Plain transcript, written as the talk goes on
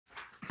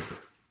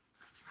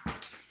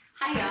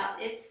Hi y'all,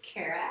 it's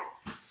Kara.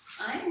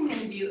 I'm going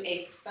to do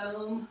a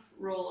foam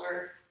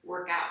roller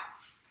workout.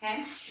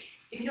 Okay?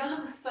 If you don't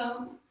have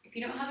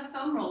a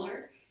foam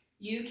roller,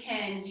 you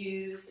can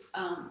use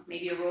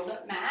maybe a rolled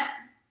up mat,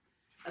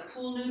 a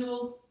pool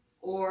noodle,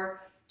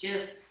 or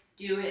just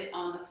do it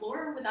on the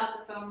floor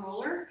without the foam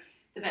roller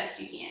the best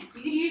you can.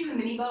 You can use a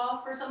mini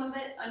ball for some of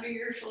it under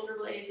your shoulder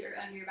blades or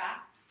under your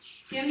back.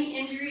 If you have any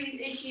injuries,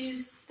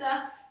 issues,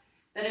 stuff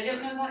that I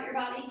don't know about your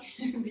body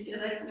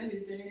because I don't know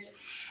who's doing it,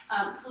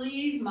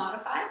 please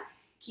modify.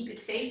 Keep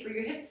it safe for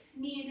your hips,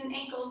 knees, and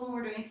ankles when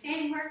we're doing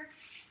standing work,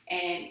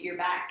 and your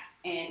back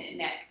and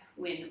neck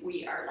when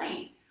we are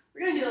laying.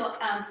 We're going to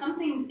do some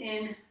things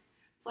in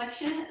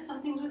flexion,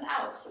 some things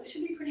without, so it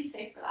should be pretty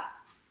safe for that.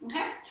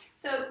 Okay?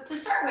 So to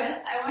start with,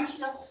 I want you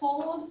to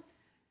hold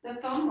the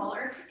foam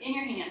roller in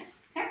your hands.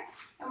 Okay?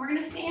 And we're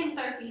going to stand with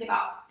our feet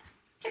about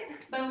hip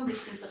bone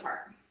distance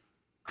apart.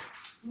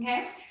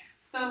 Okay?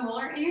 Foam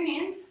roller in your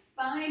hands.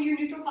 Find your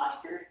neutral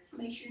posture. So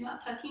make sure you're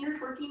not tucking or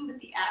twerking, but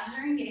the abs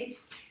are engaged.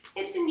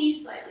 Hips and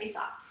knees slightly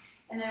soft.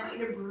 And then I want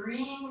you to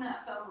bring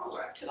that foam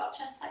roller up to about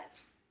chest height.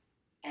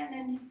 And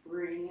then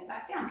bring it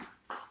back down.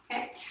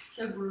 Okay?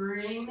 So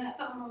bring that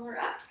foam roller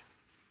up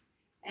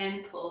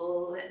and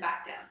pull it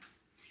back down.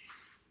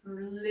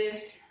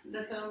 Lift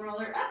the foam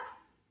roller up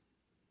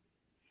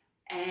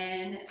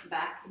and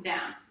back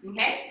down.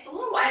 Okay? It's a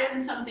little wider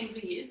than some things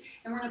we use,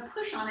 and we're going to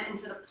push on it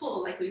instead of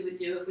pull like we would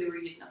do if we were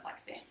using a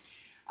flex stand.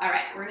 All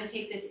right, we're going to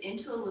take this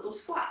into a little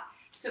squat.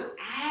 So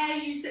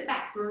as you sit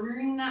back,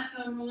 bring that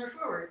foam roller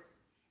forward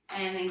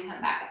and then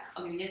come back up.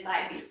 I'll give you a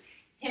side view.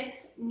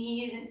 Hips,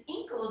 knees, and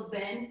ankles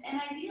bend,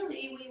 and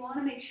ideally we want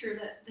to make sure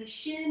that the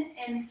shin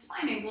and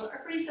spine angle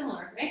are pretty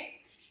similar, right?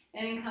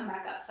 And then come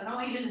back up. So I don't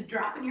want you to just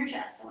drop in your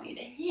chest. I want you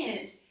to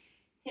hinge,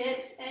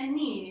 hips and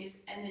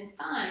knees, and then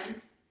find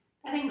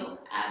that angle.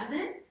 Abs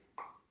in,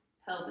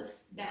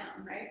 pelvis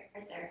down, right?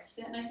 Right there.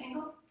 See that nice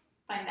angle?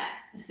 Find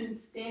that.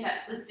 Stand up.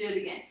 Let's do it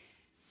again.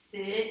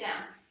 Sit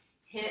down.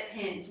 Hip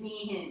hinge,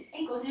 knee hinge,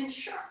 ankle hinge,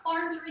 sharp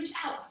arms reach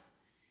out.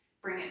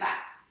 Bring it back.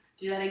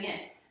 Do that again.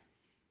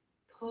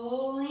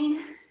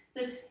 Pulling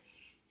the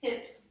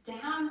hips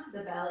down,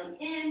 the belly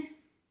in.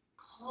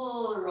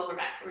 Pull the roller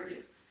back towards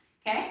you.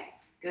 Okay?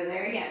 Go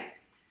there again.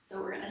 So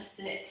we're going to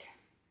sit.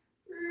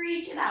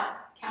 Reach it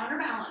out.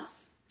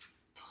 Counterbalance.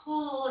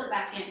 Pull it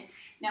back in.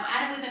 Now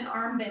add it with an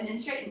arm bend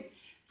and straighten.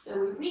 So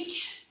we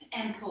reach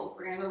and pull.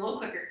 We're going to go a little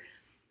quicker.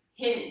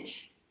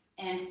 Hinge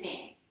and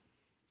stand.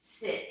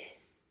 Sit.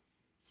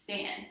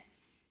 Stand.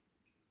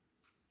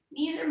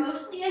 Knees are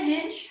mostly a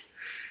hinge.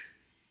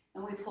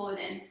 And we pull it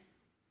in.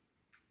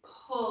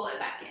 Pull it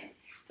back in.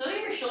 Feel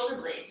your shoulder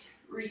blades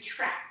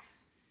retract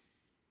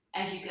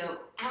as you go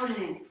out and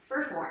in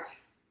for 4.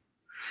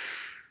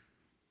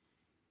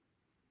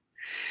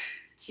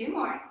 2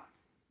 more.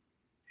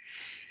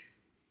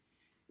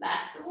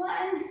 Last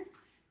one.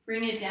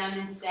 Bring it down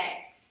and stay.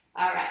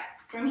 All right.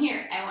 From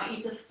here, I want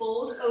you to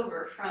fold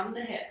over from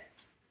the hip.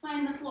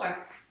 Find the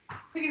floor.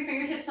 Put your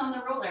fingertips on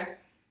the roller.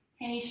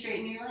 Can you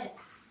straighten your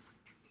legs?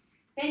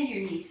 Bend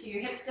your knees so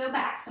your hips go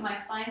back so my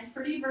spine's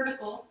pretty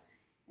vertical.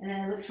 And then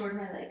I look towards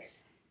my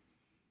legs.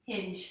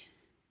 Hinge.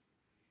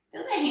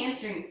 Feel the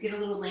hamstrings get a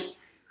little length.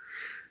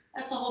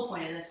 That's the whole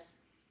point of this.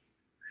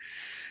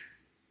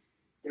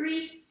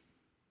 3,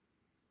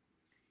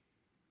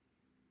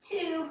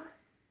 2,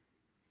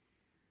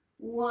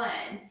 1.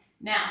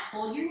 Now,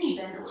 hold your knee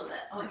bend a little bit.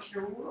 I want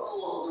you to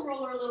roll the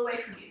roller a little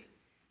away from you.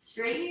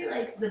 Straighten your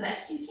legs the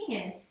best you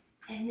can,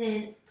 and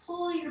then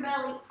pull your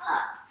belly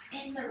up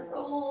and the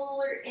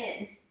roller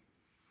in.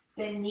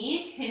 Bend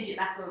knees, hinge it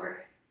back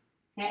over.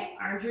 Okay,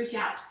 arms reach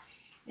out.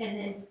 And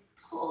then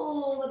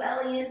pull the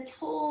belly in,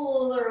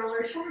 pull the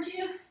roller towards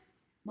you.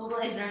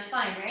 Mobilizing our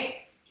spine, right?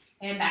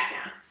 And back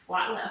down,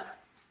 squat low.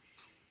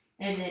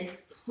 And then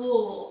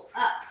pull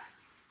up.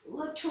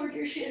 Look toward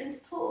your shins,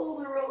 pull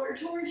the roller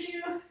towards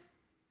you.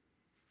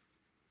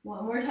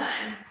 One more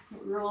time,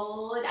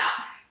 roll it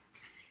out.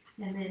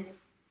 And then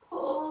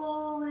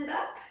pull it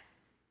up.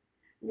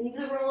 Leave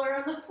the roller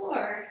on the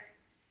floor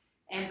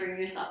and bring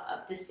yourself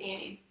up to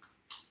standing.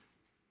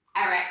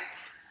 All right,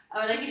 I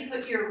would like you to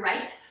put your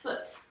right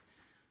foot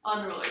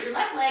on the roller. Your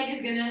left leg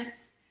is gonna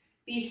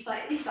be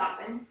slightly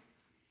softened.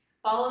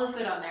 Follow the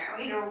foot on there. I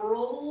want you to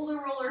roll the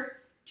roller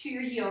to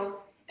your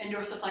heel and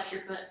dorsiflex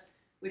your foot,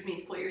 which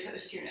means pull your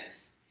toes to your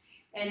nose.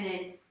 And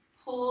then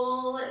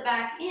pull it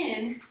back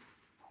in,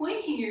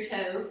 pointing your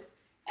toe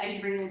as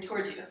you bring them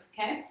towards you,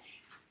 okay?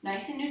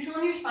 Nice and neutral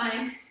in your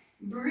spine.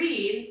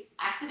 Breathe,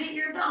 activate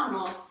your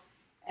abdominals,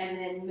 and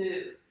then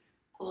move.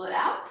 Pull it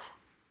out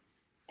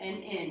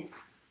and in.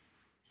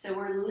 So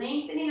we're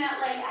lengthening that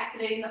leg,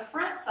 activating the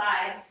front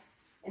side,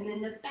 and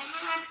then the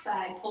back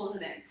side pulls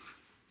it in.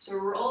 So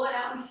roll it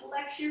out and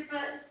flex your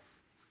foot,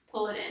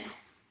 pull it in.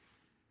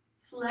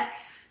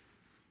 Flex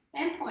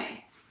and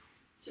point.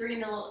 So we're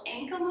getting a little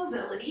ankle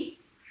mobility.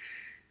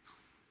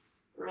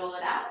 Roll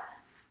it out,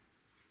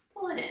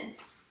 pull it in.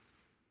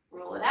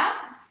 Roll it out,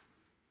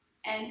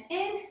 and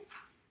in.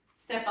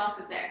 Step off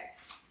of there.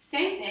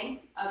 Same thing,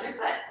 other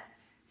foot.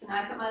 So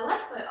now I put my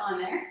left foot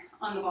on there,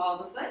 on the ball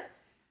of the foot.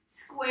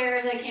 Square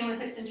as I can with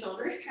hips and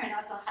shoulders. Try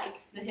not to hike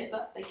the hip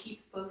up, but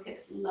keep both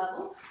hips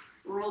level.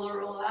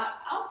 Roll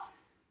out.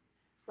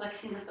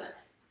 Flexing the foot.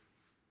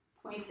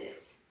 Point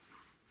it.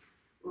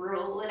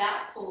 Roll it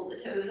out, pull the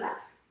toes up.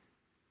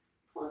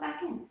 Pull it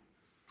back in.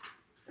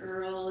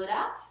 Roll it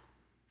out.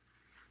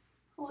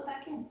 Pull it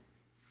back in.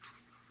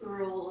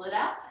 Roll it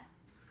out.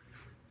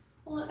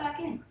 Pull it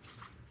back in.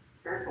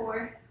 For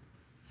 4.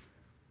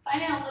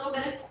 Finding a little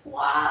bit of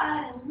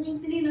quad and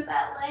lengthening of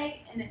that leg,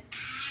 and then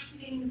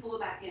activating to pull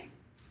it back in.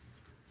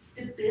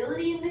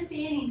 Stability in the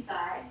standing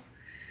side.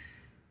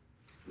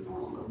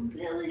 Normal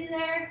mobility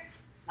there.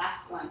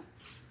 Last one.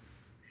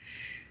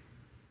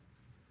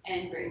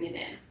 And bring it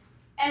in.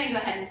 And then go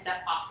ahead and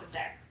step off of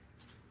there.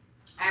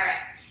 All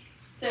right.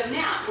 So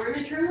now we're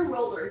going to turn the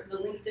roller the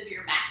length of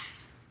your mat.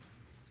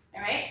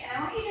 All right. And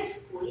I want you to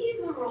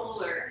squeeze the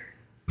roller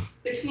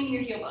between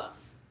your heel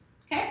bones.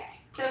 Okay.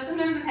 So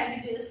sometimes I've had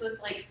you do this with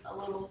like a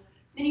little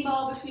mini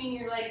ball between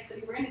your legs. So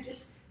we're going to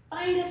just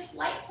find a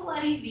slight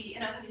Pilates V,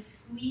 and I'm going to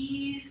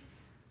squeeze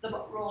the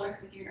roller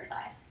with your inner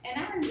thighs. And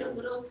now we're going to do a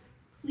little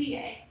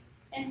plie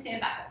and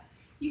stand back up.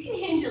 You can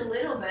hinge a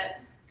little bit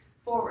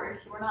forward,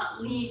 so we're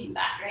not leaning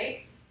back,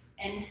 right?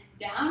 And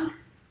down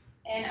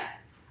and up.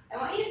 I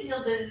want you to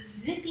feel the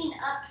zipping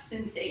up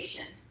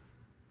sensation.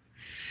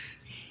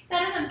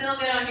 That doesn't feel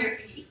good on your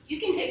feet.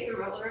 You can take the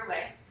roller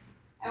away.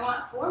 I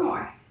want 4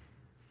 more.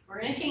 We're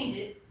going to change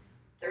it.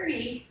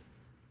 3,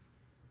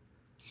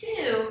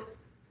 2,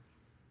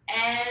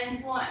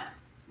 and 1.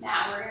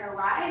 Now we're going to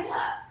rise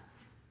up.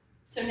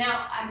 So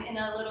now I'm in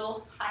a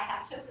little high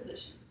half toe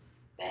position.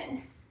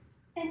 Bend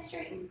and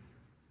straighten.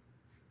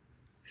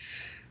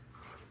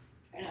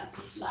 Try not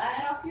to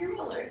slide off your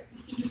roller.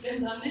 It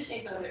depends on the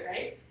shape of it,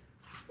 right?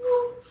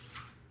 Woo.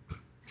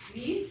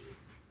 Squeeze,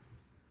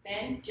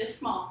 bend, just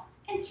small,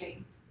 and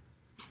straighten.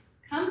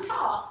 Come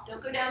tall.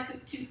 Don't go down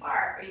too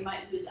far, or you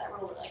might lose that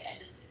roller like I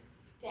just did.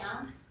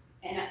 Down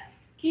and up.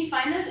 Can you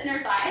find those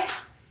inner thighs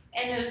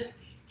and those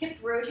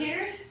hip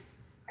rotators?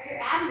 Are your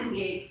abs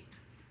engaged?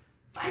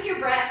 Find your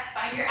breath,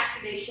 find your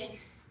activation,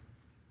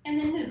 and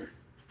then move.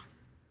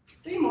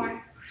 3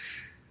 more.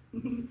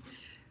 2.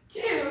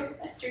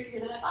 That's trickier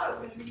than I thought it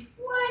was going to be.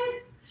 1.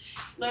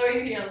 Lower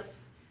your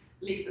heels.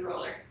 Leave the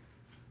roller.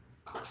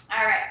 All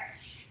right.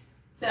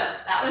 So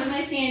that was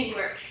my standing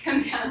work.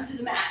 Come down to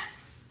the mat.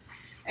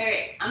 All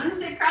right. I'm going to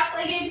sit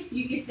cross-legged.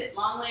 You can sit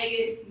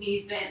long-legged,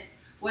 knees bent,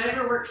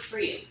 whatever works for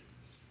you.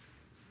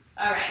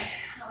 All right.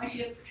 I want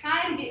you to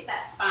try to get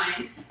that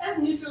spine as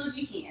neutral as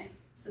you can,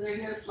 so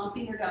there's no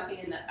slumping or dumping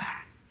in that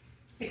back.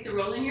 Take the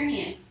roll in your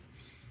hands,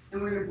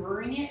 and we're going to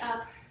bring it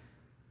up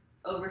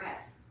overhead.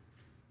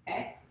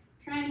 Okay?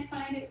 Try and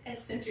find it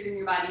as centered in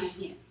your body as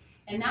you can.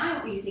 And now I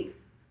want you to think,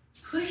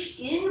 push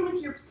in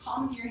with your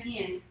palms of your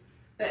hands,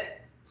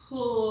 but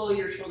pull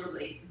your shoulder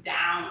blades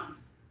down.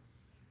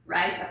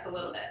 Rise up a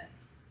little bit.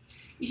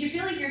 You should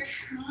feel like you're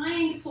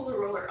trying to pull the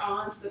roller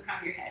onto the crown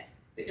of your head,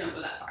 but don't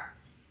go that far.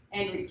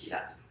 And reach it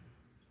up.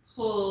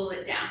 Pull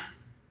it down.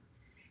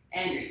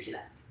 And reach it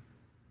up.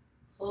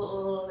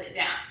 Pull it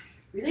down.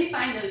 Really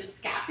find those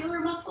scapular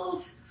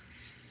muscles,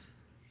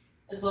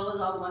 as well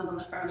as all the ones on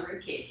the front of the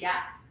rib cage,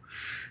 yeah?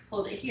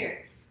 Hold it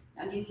here.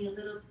 Now give me a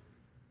little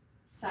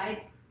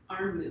side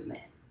arm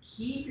movement.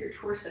 Keep your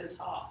torso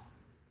tall.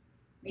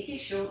 Make it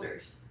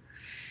shoulders.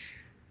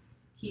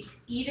 Keep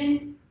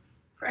even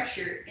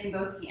pressure in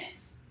both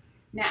hands.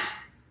 Now,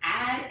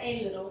 add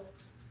a little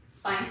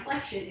spine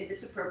flexion if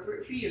it's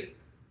appropriate for you.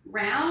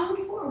 Round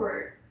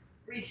forward.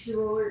 Reach the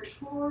roller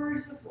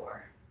towards the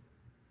floor.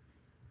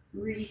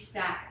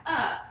 Restack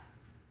up.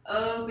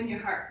 Open your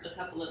heart. Look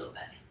up a little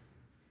bit.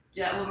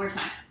 Do that one more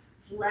time.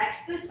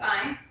 Flex the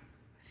spine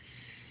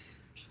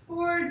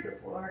towards the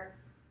floor.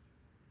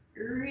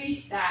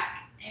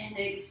 Restack and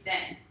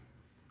extend.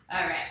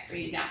 All right,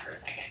 bring it down for a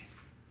second.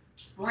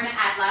 We're going to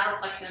add lateral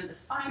flexion of the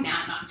spine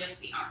now, not just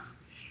the arms.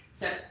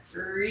 So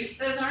reach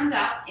those arms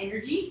out,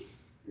 energy,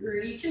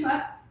 reach them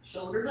up,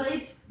 shoulder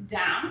blades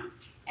down,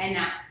 and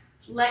now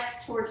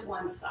flex towards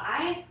one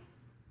side,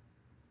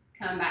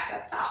 come back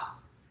up top.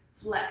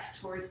 Flex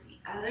towards the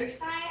other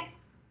side,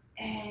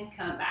 and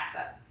come back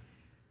up.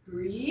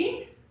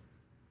 Breathe,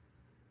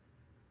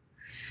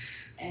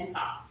 and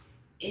top.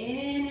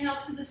 Inhale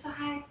to the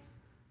side,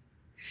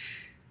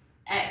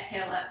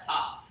 exhale up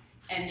top,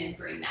 and then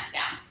bring that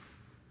down.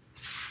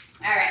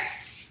 All right,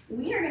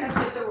 we are gonna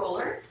put the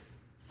roller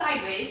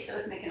sideways, so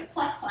it's making a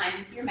plus sign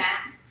with your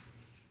mat,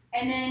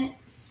 and then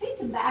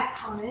sit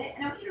back on it,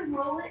 and I want you to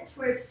roll it to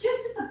where it's just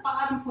at the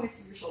bottom points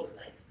of your shoulder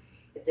blades.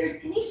 If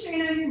there's any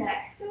strain on your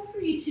neck, feel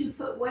free to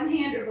put one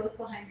hand or both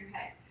behind your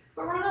head.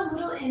 But we're on a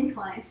little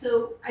incline,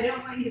 so I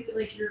don't want you to feel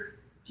like you're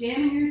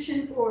jamming your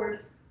chin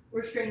forward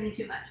or straining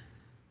too much.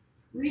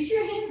 Reach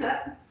your hands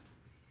up,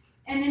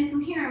 and then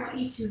from here I want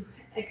you to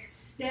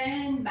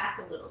extend back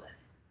a little bit,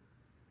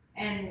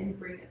 and then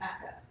bring it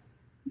back up.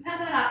 You have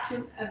that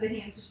option of the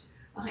hands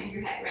behind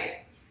your head,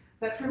 right?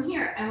 But from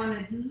here, I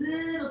want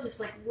to just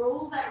like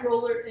roll that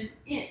roller an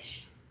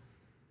inch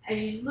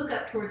as you look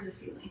up towards the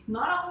ceiling,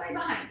 not all the way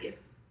behind you.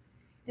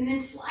 And then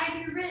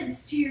slide your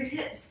ribs to your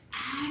hips,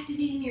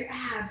 activating your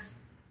abs,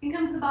 and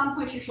come to the bottom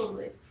point of your shoulder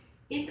blades.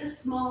 It's a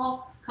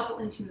small couple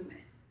inch movement.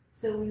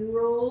 So we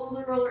roll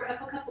the roller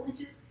up a couple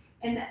inches,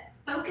 and that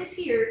focus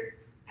here,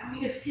 I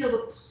want you to feel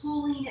the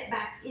pulling it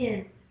back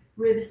in,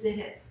 ribs to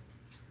hips.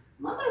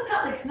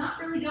 Lumbo-pelvic's not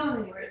really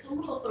going anywhere. It's a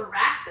little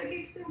thoracic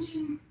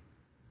extension,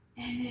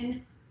 and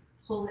then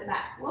pull it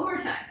back. One more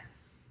time.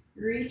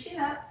 Reach it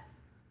up,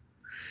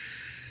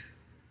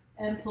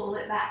 and pull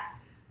it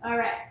back. All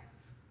right.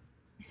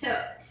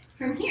 So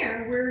from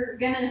here, we're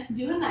gonna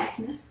do a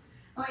niceness.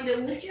 I want you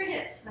to lift your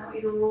hips, and I want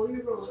you to roll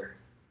your roller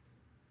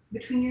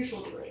between your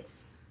shoulder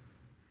blades.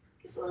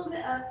 Just a little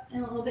bit up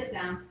and a little bit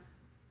down.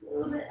 A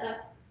little bit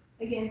up.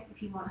 Again,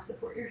 if you want to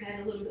support your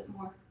head a little bit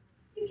more,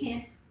 you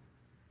can.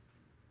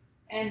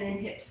 And then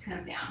hips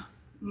come down.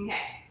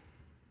 Okay.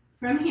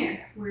 From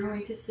here, we're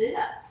going to sit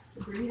up.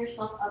 So bring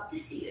yourself up to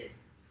seated.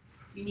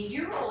 You need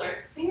your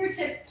roller.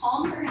 Fingertips,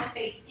 palms are going to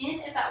face in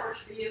if that works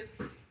for you.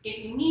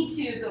 If you need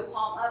to, go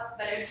palm up,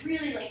 but I'd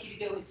really like you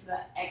to go into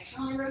that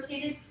externally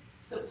rotated.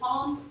 So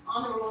palms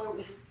on the roller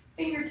with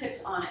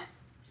fingertips on it.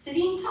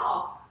 Sitting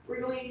tall,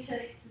 we're going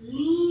to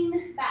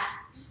lean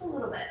back just a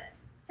little bit.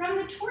 From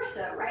the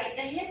torso, right,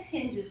 the hip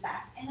hinges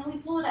back, and then we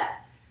pull it up.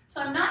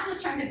 So I'm not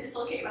just trying to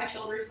dislocate my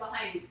shoulders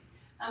behind me.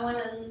 I want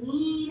to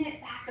lean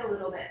it back a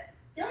little bit.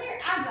 Feel your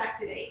abs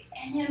activate,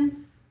 and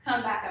then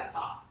come back up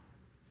top.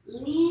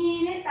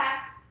 Lean it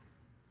back,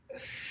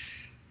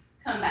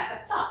 come back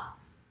up top.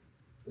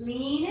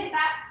 Lean it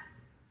back,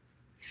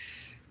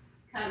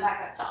 come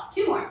back up top.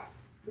 Two more.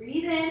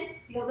 Breathe in,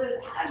 feel those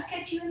abs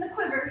catch you in the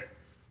quiver,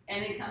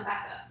 and then come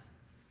back up.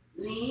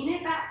 Lean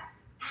it back,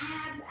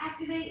 abs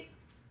activate,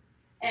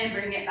 and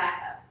bring it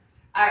back up.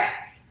 All right,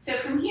 so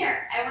from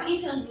here, I want you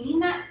to lean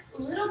that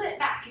a little bit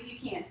back if you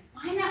can.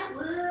 Find that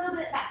little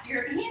bit back.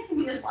 Your hands can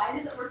be as wide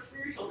as it works for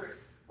your shoulders,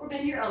 or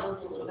bend your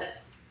elbows a little bit.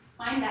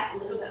 Find that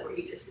little bit where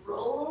you just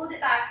rolled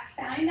it back.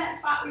 Find that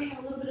spot where you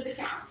have a little bit of a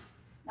challenge.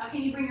 Now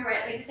can you bring your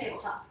right leg to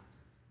tabletop?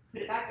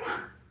 Put it back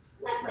down.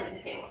 Left leg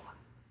to tabletop.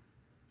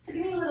 So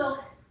give me a little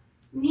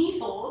knee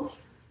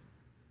folds.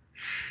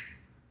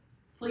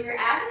 Pull your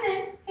abs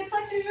in. Hip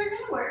flexors are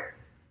going to work.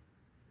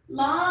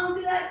 Long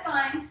through that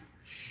spine.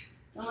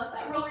 Don't let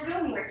that roller go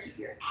anywhere. Keep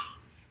your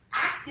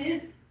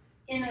active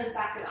in those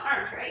back of the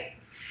arms, right?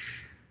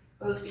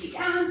 Both feet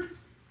down.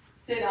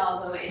 Sit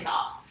all the way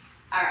tall.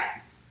 All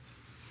right.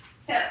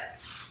 So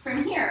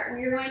from here,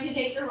 we're going to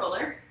take the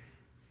roller.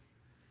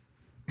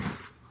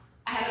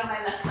 I have it on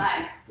my left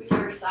side,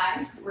 whichever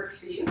side works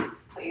for you.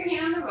 Put your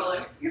hand on the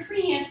roller. Your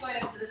free hand's going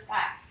up to the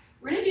sky.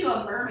 We're going to do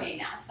a mermaid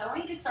now. So I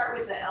want you to start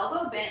with the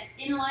elbow bent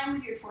in line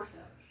with your torso.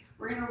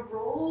 We're going to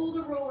roll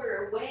the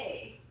roller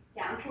away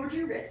down towards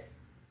your wrists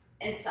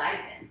and side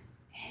bend.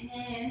 And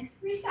then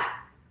reach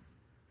back.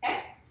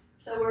 Okay?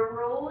 So we're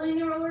rolling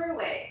the roller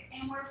away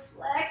and we're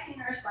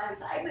flexing our spine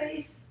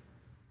sideways.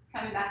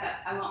 Coming back up.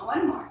 I want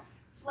one more.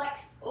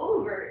 Flex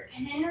over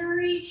and then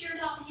reach your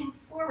top hand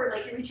forward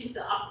like you're reaching to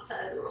the opposite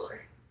side of the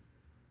roller.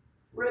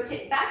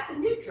 Rotate back to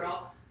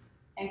neutral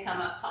and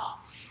come up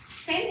top.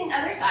 Same thing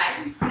other side.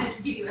 I'm going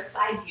to give you a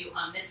side view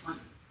on this one,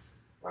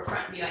 or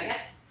front view, I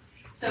guess.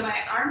 So my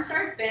arm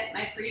starts bent,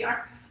 my free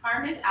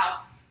arm is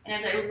out, and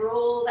as I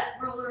roll that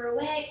roller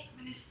away,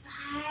 I'm going to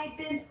side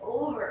bend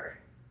over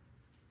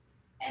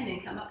and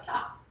then come up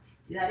top.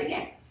 Do that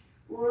again.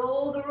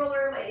 Roll the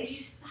roller away as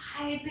you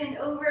side bend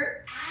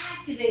over,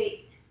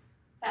 activate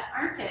that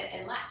armpit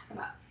and lat to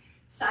come up.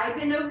 Side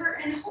bend over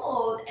and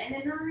hold, and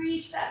then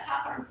reach that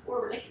top arm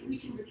forward like you're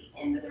reaching for the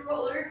end of the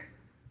roller.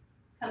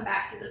 Come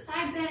back to the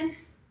side bend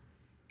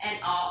and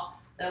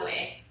all the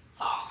way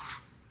tall.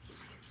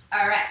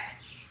 All right,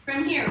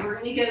 from here, we're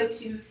going to go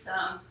to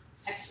some,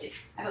 actually,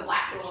 I have a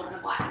black roller and a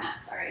black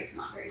mat. Sorry, it's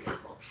not very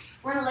visible.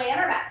 We're going to lay on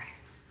our back.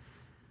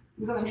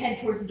 I'm going to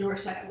head towards the door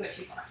so I don't go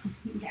too far.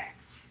 Okay.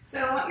 So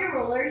I want your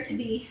rollers to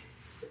be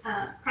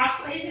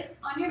crossways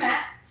on your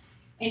mat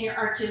and your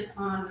arches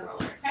on the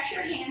roller. Press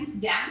your hands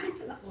down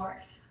into the floor.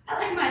 I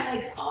like my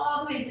legs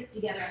all the way zipped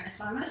together on this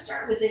one. I'm going to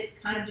start with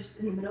it kind of just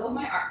in the middle of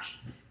my arch.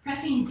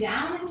 Pressing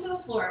down into the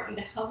floor, I want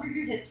you to hover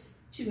your hips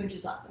 2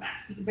 inches off the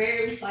mat. You can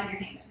barely slide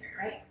your hand under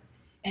it, right?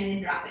 And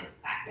then drop it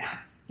back down,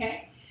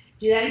 okay?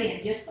 Do that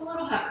again, just a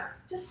little hover.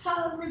 Just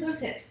hover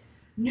those hips.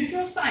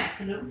 Neutral spine,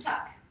 so don't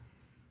tuck.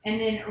 And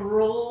then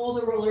roll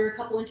the roller a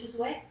couple inches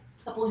away,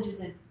 a couple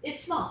inches in.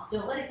 It's small,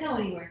 don't let it go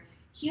anywhere.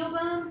 Heel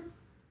bone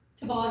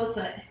to ball of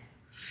the foot.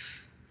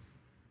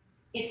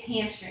 It's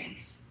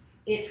hamstrings,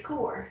 it's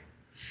core.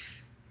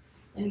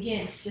 And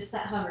again, just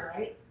that hover,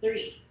 right?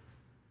 3,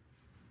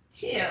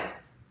 2,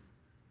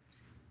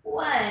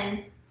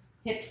 1,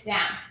 hips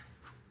down.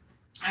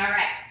 All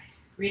right,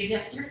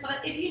 readjust your foot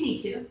if you need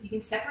to. You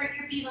can separate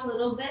your feet a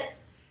little bit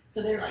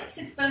so they're like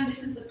 6 bone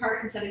distance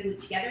apart instead of glued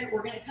together.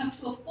 We're gonna come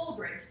to a full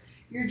bridge.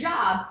 Your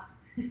job,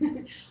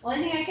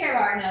 only thing I care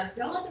about right now is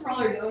don't let the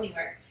roller go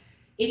anywhere.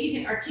 If you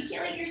can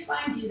articulate your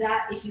spine, do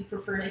that. If you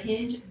prefer to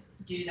hinge,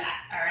 do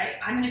that, all right?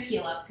 I'm gonna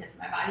peel up because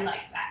my body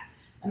likes that.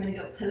 I'm gonna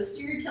go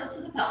posterior tilt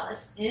to the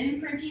pelvis,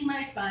 imprinting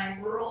my spine,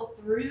 roll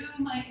through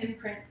my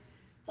imprint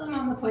till I'm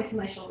on the points of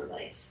my shoulder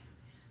blades.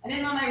 I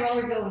didn't let my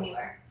roller go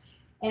anywhere.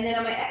 And then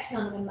on my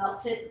exhale, I'm gonna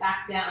melt it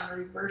back down,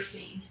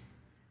 reversing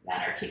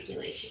that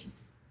articulation.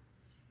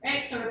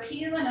 Right, so we're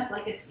peeling up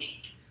like a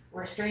snake.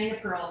 We're straining the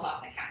pearls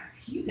off the counter.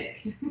 You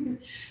pick.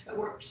 But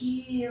we're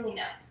peeling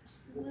up.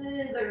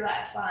 Slither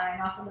that spine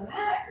off of the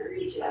mat.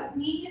 Reach it up,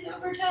 knees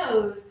over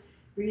toes.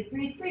 Breathe,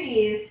 breathe,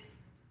 breathe.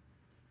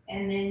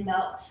 And then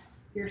melt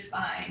your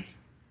spine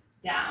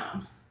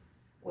down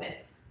with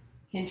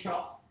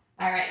control.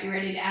 All right, you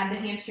ready to add the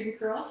hamstring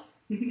curls?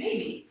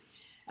 Maybe.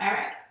 All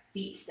right,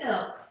 feet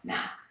still.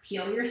 Now,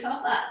 peel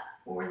yourself up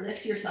or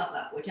lift yourself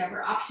up,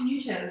 whichever option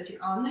you chose.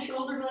 You're on the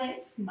shoulder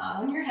blades, not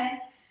on your head.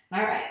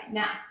 All right,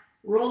 now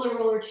roll the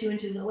roller 2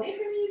 inches away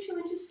from you, 2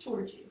 inches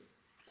towards you.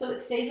 So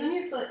it stays on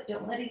your foot.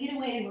 Don't let it get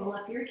away and roll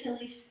up your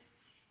Achilles.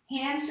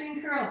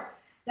 Hamstring curl.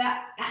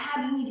 That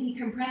abs need to be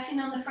compressing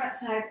on the front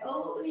side,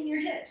 opening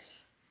your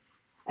hips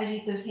as you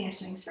eat those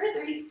hamstrings for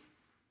 3,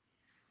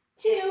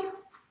 2,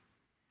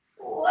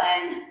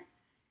 1,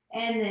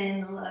 and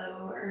then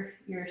lower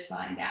your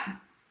spine down.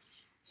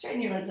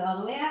 Straighten your legs all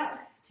the way out.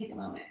 Take a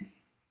moment.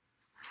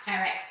 All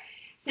right,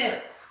 so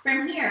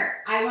from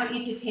here, I want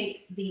you to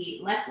take the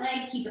left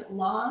leg, keep it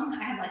long.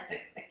 I have like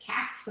the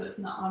calf, so it's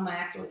not on my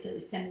actual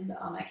Achilles tendon,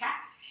 but on my calf.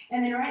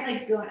 And then right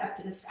leg's going up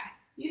to the sky.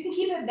 You can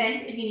keep it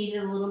bent if you need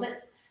it a little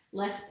bit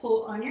less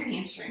pull on your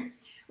hamstring.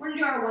 We're gonna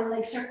do our one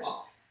leg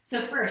circle.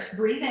 So first,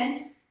 breathe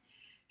in,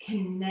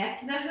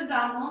 connect those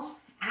abdominals,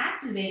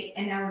 activate,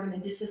 and now we're gonna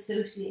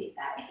disassociate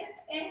that hip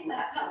and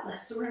that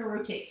pelvis. So we're gonna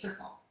rotate,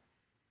 circle,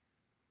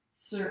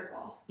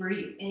 circle.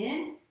 Breathe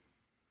in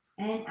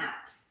and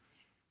out.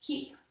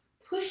 Keep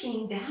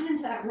pushing down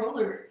into that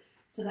roller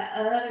so that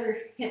other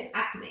hip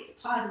activates.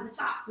 Pause at the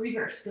top,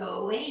 reverse,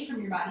 go away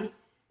from your body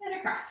and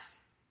across.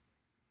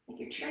 Like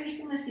you're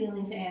tracing the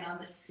ceiling fan on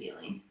the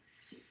ceiling.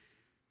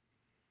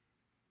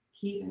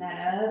 Keeping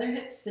that other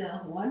hip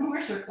still. One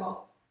more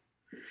circle.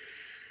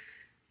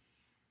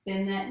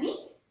 Bend that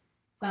knee.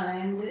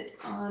 Find it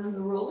on the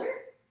roller,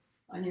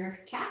 on your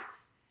calf.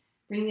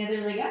 Bring the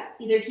other leg up.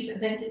 Either keep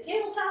it bent at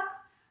tabletop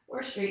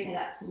or straighten it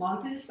up.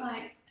 Long through the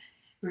spine.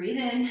 Breathe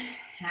in.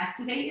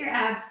 Activate your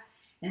abs.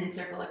 And then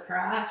circle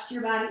across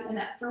your body and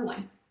up for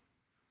 1,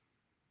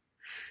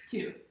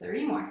 2,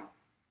 3 more.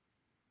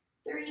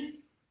 3.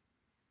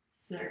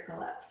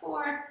 Circle up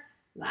 4.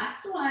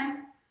 Last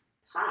one.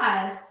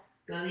 Pause.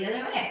 Go the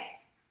other way.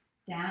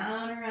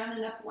 Down, around,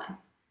 and up 1,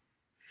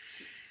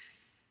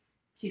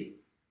 2.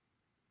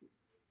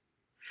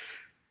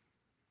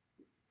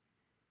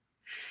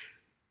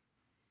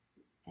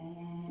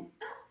 And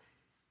up.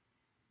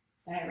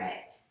 All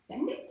right.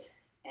 Bend it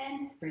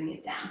and bring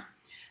it down.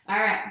 All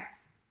right.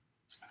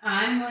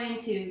 I'm going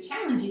to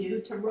challenge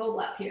you to roll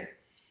up here.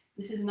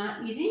 This is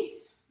not easy,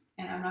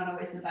 and I'm not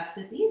always the best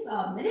at these,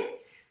 I'll admit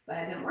it, but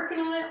I've been working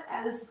on it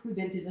as we've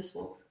been through this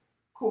full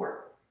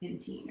core in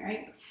teen,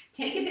 right?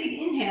 Take a big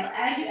inhale.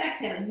 As you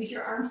exhale, use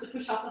your arms to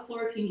push off the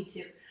floor if you need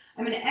to.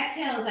 I'm going to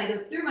exhale as I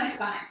go through my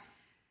spine.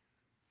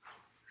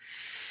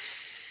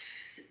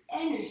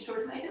 And reach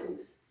towards my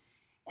toes.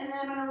 And then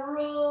I'm going to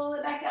roll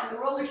it back down. The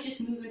roller's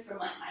just moving from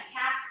like my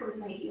calf towards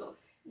my heel.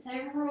 As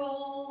I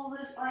roll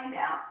the spine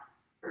down,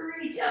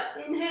 reach up,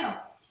 inhale.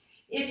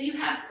 If you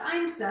have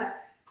spine stuff,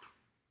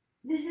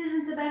 this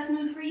isn't the best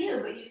move for you,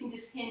 but you can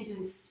just hinge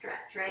and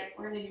stretch, right?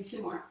 We're going to do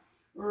 2 more.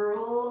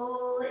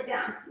 Roll it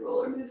down.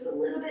 Roller moves a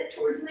little bit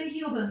towards my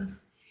heel bone.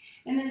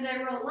 And then as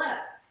I roll up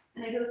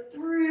and I go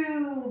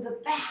through the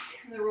back,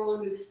 the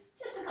roller moves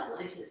just a couple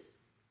inches.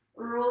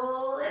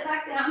 Roll it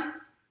back down.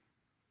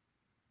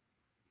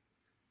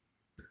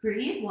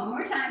 Breathe 1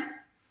 more time.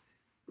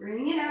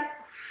 Bring it up.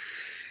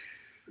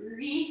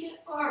 Reach it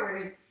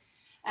forward.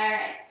 All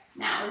right,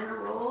 now we're gonna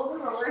roll the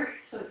roller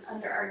so it's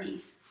under our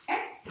knees,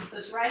 okay? So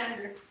it's right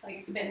under,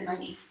 like the bend of my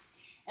knee.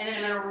 And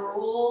then I'm gonna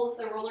roll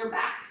the roller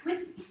back with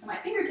me. So my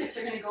fingertips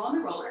are gonna go on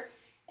the roller,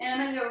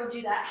 and I'm gonna go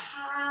do that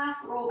half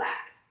roll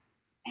back,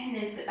 and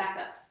then sit back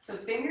up. So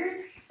fingers,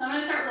 so I'm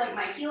gonna start with like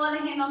my heel and a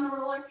hand on the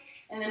roller,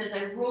 and then as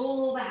I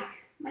roll back,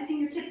 my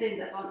fingertip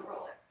ends up on the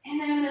roller, and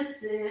then I'm gonna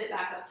sit it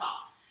back up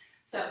top.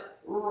 So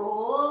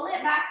roll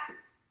it back,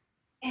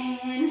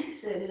 and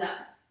sit it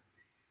up.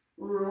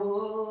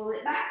 Roll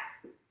it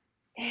back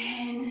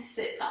and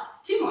sit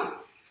top. 2 more.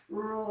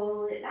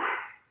 Roll it back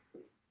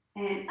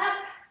and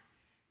up.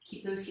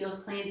 Keep those heels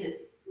planted.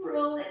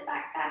 Roll it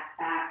back, back,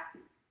 back.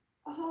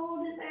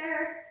 Hold it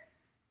there.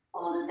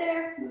 Hold it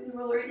there. Move the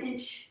roller 1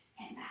 inch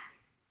and back.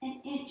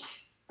 1 inch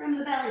from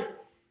the belly.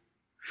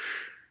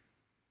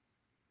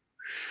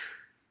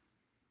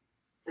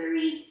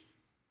 3,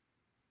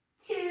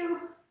 2,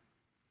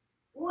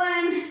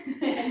 1.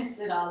 And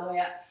sit all the way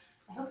up.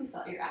 I hope you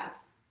felt your abs.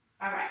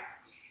 All right.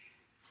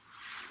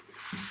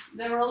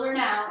 The roller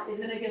now is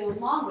going to go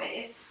long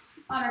ways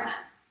on our mat.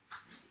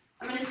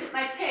 I'm going to sit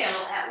my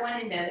tail at one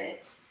end of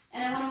it,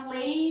 and I want to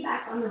lay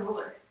back on the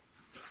roller.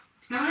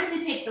 I want it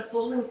to take the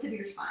full length of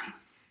your spine.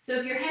 So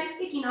if your head's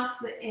sticking off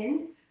the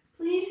end,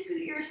 please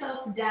scoot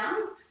yourself down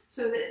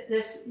so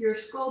that your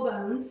skull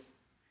bones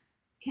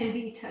can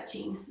be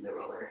touching the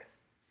roller.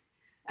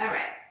 All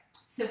right,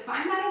 so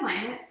find that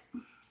alignment,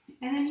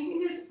 and then you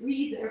can just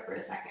breathe there for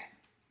a second.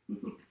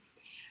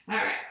 All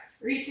right,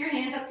 reach your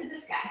hand up to the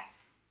sky.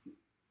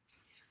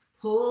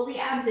 Pull the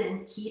abs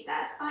in, keep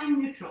that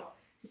spine neutral.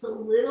 Just a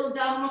little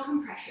abdominal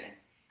compression.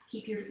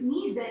 Keep your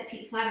knees bent,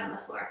 feet flat on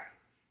the floor.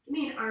 Give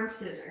me an arm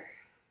scissor.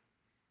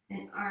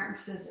 An arm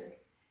scissor.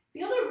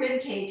 Feel the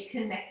rib cage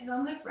connected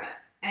on the front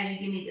as you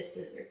give me the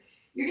scissor.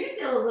 You're going to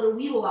feel a little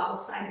wiggle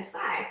wobble side to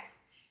side.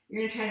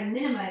 You're going to try to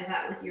minimize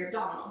that with your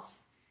abdominals.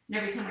 And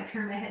every time I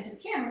turn my head to the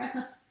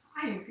camera,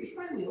 I increase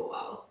my wiggle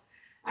wobble.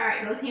 All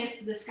right, both hands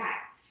to the sky.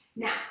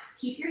 Now,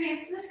 keep your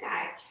hands to the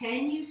sky.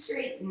 Can you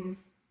straighten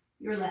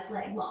your left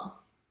leg long?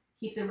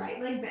 Keep the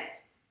right leg bent.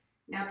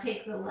 Now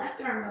take the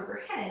left arm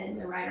overhead and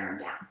the right arm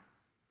down.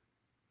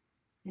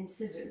 And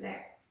scissor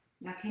there.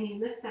 Now can you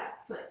lift that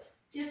foot?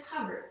 Just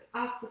hover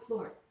off the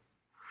floor.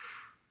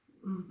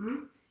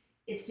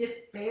 It's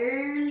just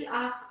barely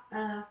off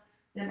of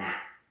the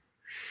mat.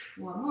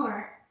 One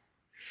more.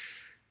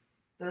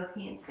 Both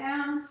hands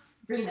down.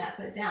 Bring that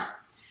foot down.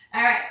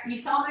 All right, you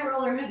saw my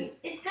roller moving.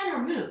 It's gonna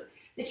move.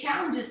 The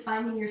challenge is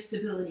finding your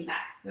stability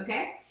back,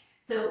 okay?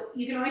 So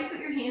you can always put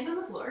your hands on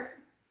the floor.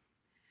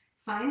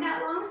 Find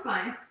that long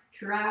spine.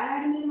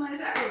 Try to minimize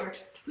that roller.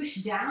 Push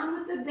down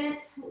with the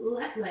bent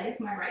left leg.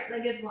 My right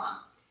leg is long.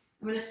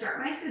 I'm going to start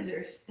my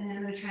scissors, and then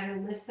I'm going to try to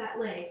lift that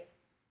leg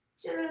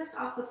just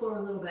off the floor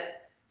a little bit.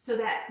 So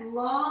that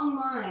long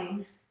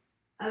line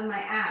of my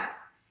abs.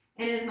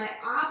 And as my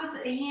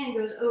opposite hand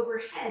goes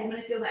overhead, I'm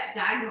going to feel that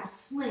diagonal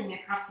sling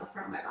across the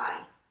front of my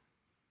body.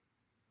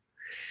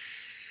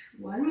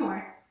 One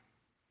more.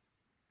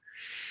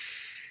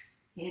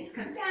 Hands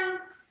come down,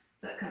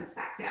 foot comes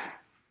back down.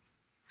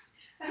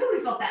 I hope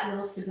we felt that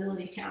little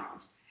stability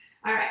challenge.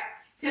 All right,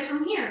 so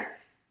from here,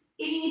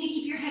 if you need to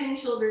keep your head and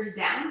shoulders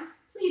down,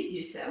 please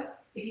do so.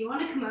 If you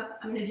want to come up,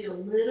 I'm going to do a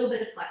little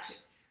bit of flexion.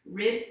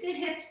 Ribs to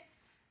hips,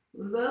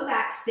 low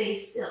back, stay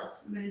still.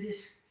 I'm going to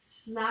just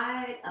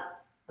slide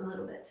up a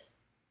little bit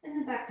and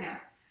then back down.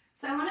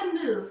 So I want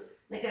to move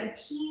like I'm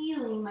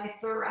peeling my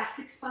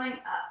thoracic spine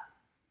up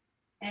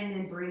and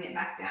then bring it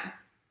back down.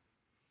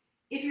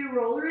 If your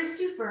roller is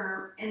too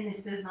firm and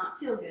this does not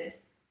feel good,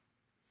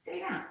 stay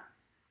down.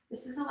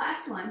 This is the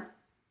last one.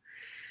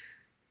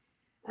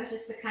 That's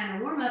just to kind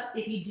of warm up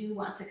if you do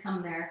want to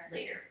come there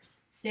later.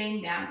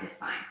 Staying down is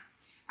fine.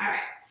 All right,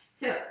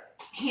 so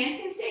hands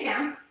can stay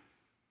down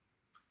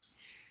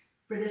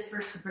for this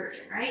first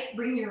version, right?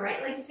 Bring your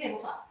right leg to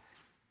tabletop,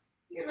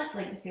 your left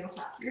leg to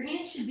tabletop. Your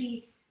hands should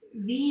be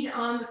V'd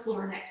on the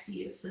floor next to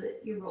you so that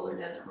your roller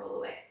doesn't roll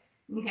away.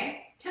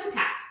 Okay, toe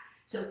taps.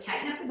 So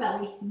tighten up the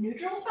belly,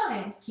 neutral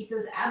spine, keep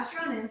those abs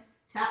drawn in,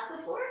 tap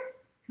the floor,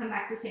 come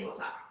back to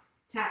tabletop.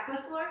 Tap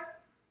the floor,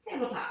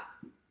 tabletop.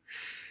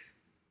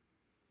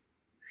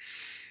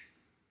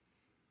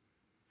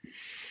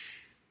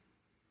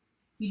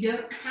 You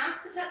don't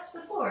have to touch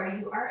the floor,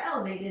 you are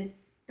elevated,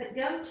 but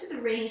go to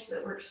the range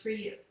that works for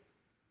you.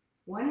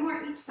 One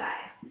more each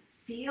side.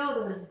 Feel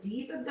those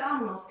deep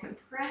abdominals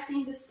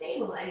compressing to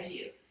stabilize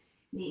you.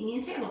 Meet me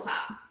in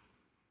tabletop.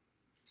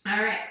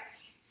 All right,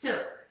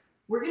 so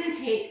we're gonna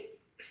take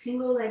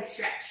single leg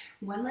stretch.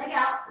 One leg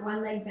out,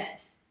 one leg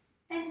bent,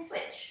 and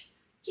switch.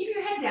 Keep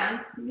your head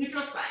down,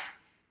 neutral spine.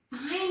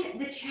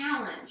 Find the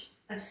challenge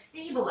of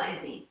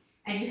stabilizing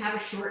as you have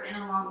a short and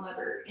a long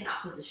lever in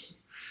opposition.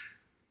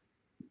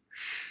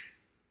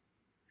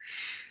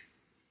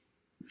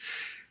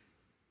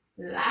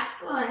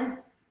 Last one,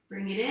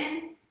 bring it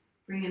in,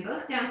 bring them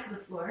both down to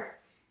the floor.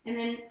 And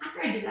then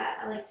after I do that,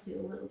 I like to do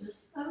a little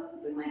just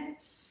open my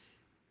hips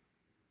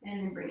and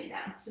then bring it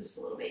down. So just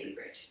a little baby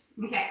bridge.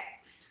 Okay,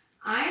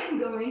 I am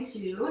going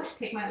to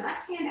take my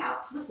left hand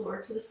out to the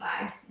floor to the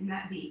side in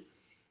that V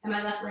and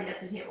my left leg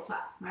up to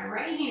tabletop. My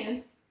right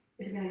hand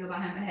is going to go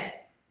behind my head.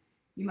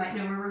 You might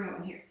know where we're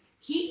going here.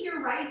 Keep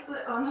your right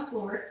foot on the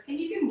floor and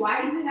you can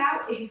widen it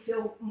out if you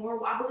feel more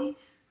wobbly.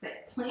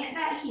 But plant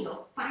that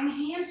heel. Find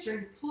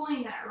hamstring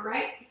pulling that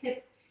right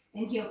hip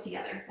and heel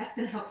together. That's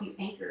going to help you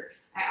anchor.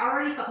 I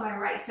already felt my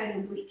right side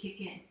oblique kick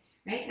in.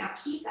 Right? Now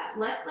keep that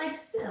left leg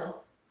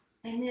still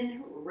and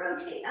then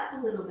rotate up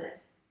a little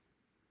bit.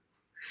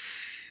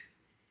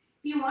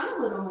 If you want a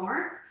little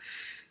more,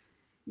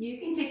 you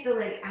can take the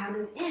leg out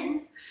and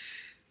in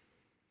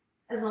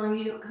as long as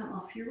you don't come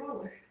off your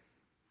roller.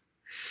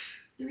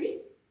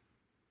 3,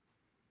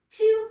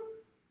 2,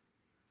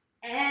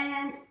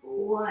 and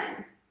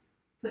 1.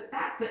 Put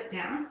that foot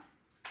down,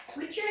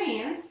 switch your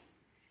hands.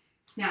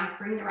 Now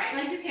bring the right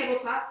leg to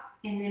tabletop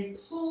and then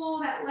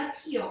pull that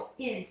left heel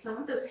in. So I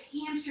want those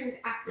hamstrings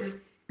active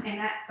and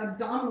that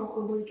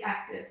abdominal oblique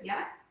active,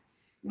 yeah?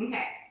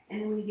 Okay,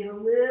 and then we give a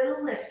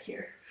little lift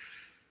here.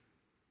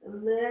 A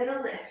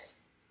little lift.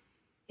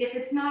 If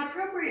it's not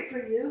appropriate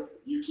for you,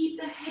 you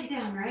keep the head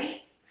down,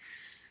 right?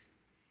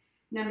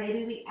 Now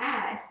maybe we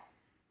add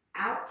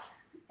out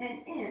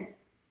and in.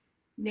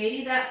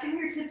 Maybe that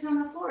fingertips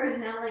on the floor is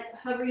now like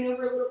hovering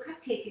over a little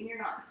cupcake and you're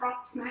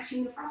not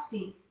smashing the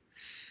frosting.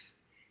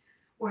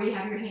 or you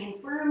have your hand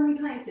firmly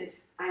planted.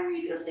 Find where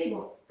you feel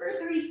stable. For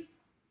 3,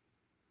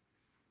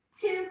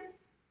 2,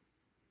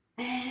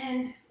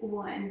 and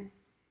 1.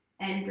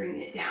 And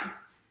bring it down.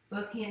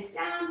 Both hands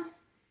down.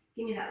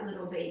 Give me that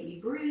little baby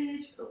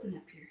bridge. Open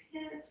up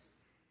your hips.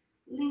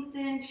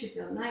 Lengthen. Should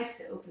feel nice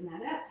to open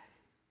that up.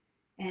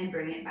 And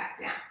bring it back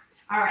down.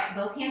 All right,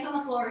 both hands on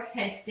the floor.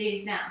 Head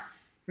stays down.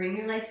 Bring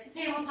your legs to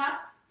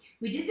tabletop.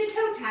 We did the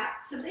toe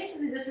tap. So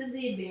basically this is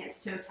the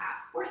advanced toe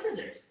tap or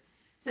scissors.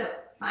 So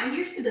find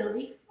your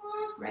stability.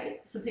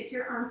 Right? So pick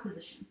your arm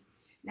position.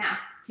 Now,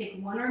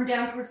 take one arm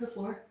down towards the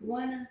floor.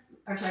 One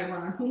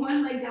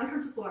leg down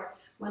towards the floor.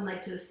 One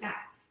leg to the sky.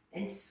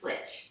 And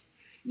switch.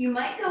 You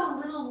might go a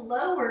little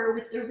lower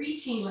with the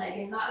reaching leg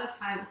and not as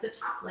high with the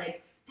top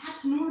leg.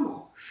 That's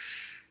normal.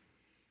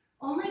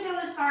 Only go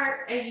as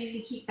far as you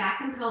can keep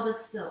back and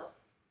pelvis still.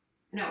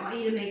 I don't want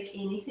you to make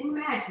anything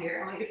mad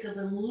here. I want you to feel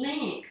the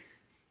length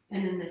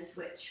and then the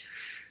switch.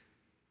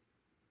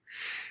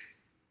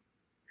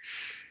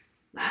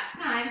 Last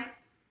time,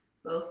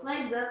 both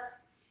legs up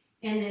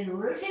and then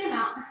rotate them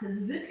out,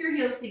 zip your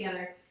heels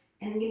together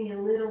and give me a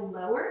little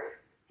lower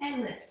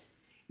and lift.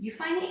 You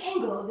find the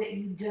angle that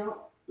you don't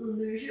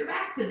lose your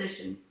back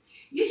position.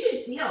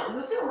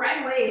 You'll feel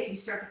right away if you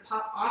start to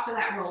pop off of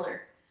that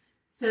roller.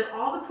 So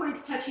all the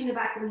points touching the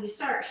back when you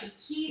start should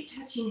keep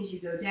touching as you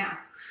go down.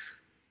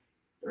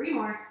 3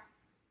 more.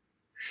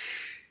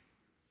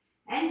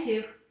 And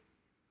 2.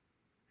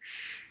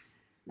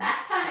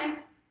 Last time.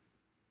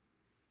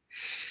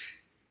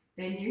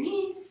 Bend your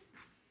knees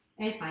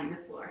and find the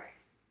floor.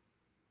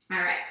 All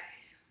right,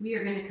 we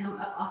are going to come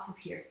up off of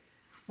here.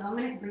 So I'm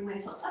going to bring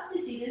myself up to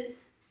seated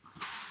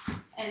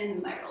and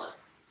into my roller.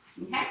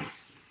 Okay?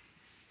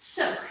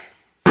 So,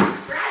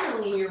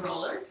 straddling your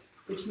roller,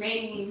 which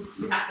may mean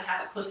you have to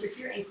have it closer to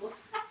your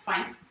ankles. That's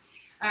fine.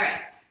 All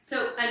right.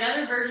 So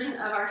another version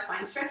of our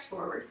spine stretch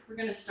forward. We're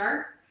going to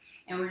start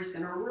and we're just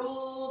going to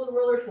roll the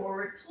roller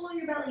forward, pull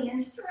your belly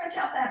in, stretch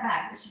out that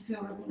back. This should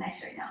feel really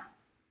nice right now.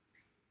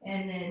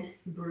 And then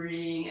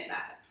bring it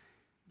back up.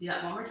 Do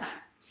that one more time.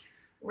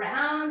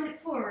 Round it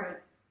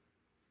forward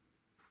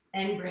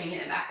and bring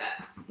it back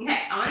up.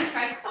 Okay, I want to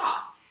try saw.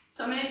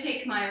 So I'm going to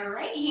take my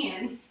right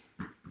hand,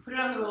 put it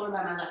on the roller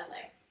by my left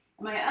leg.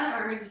 And my other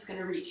arm is just going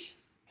to reach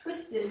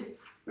twisted,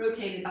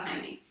 rotated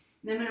behind me.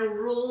 And I'm going to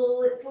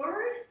roll it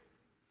forward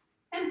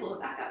and pull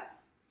it back up.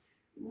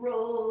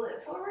 Roll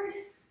it forward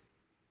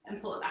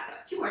and pull it back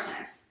up. 2 more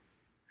times.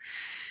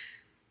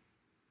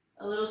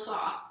 A little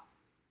saw.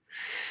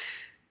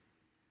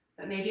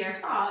 But maybe our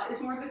saw is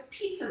more of a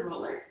pizza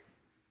roller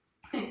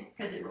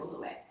because it rolls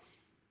away.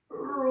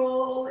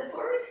 Roll it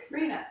forward,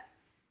 bring it up.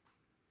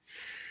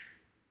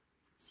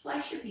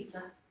 Slice your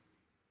pizza.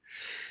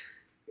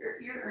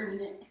 You're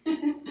earning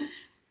it.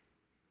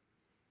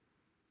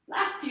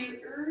 Last 2,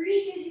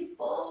 reach as you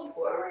fold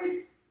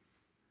forward.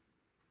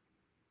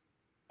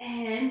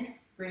 And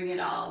bring it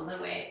all the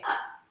way up.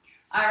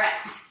 All right.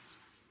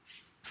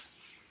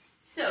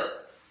 So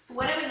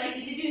what I would like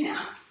you to do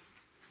now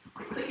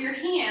is put your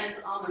hands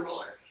on the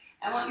roller.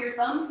 I want your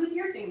thumbs with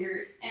your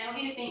fingers, and I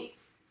want you to think,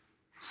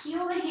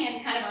 heel the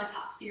hand kind of on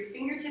top. So your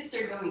fingertips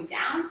are going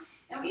down,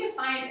 and I want you to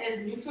find as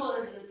neutral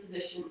as the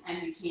position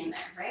as you can there,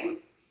 right?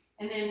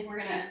 And then we're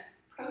gonna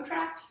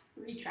protract,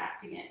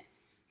 retract again.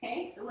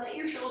 Okay, so let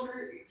your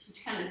shoulders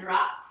kind of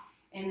drop,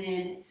 and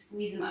then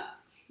squeeze them up.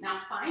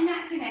 Now find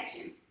that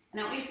connection,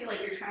 and I want you to feel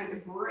like you're trying to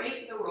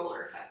break the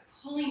roller. By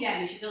pulling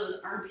down, you should feel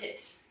those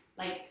armpits,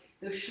 like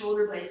those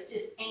shoulder blades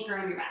just anchor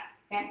on your back,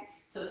 okay?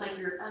 So it's like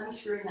you're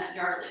unscrewing that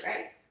jar lid,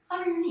 right?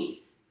 Hover your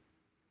knees.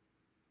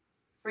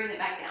 Bring it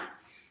back down.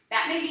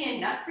 That may be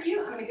enough for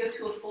you. I'm going to go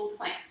to a full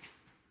plank.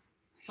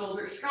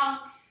 Shoulders strong,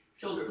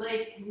 shoulder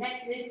blades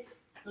connected.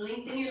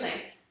 Lengthen your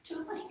legs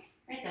to a plank,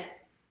 right there.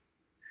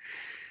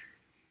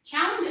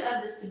 Challenge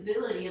of the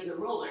stability of the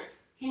roller.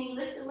 Can you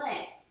lift a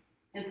leg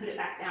and put it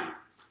back down?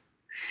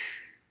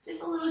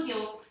 Just a little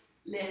heel,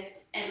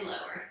 lift and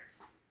lower.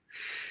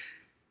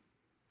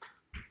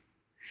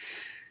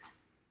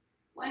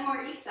 1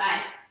 more each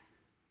side.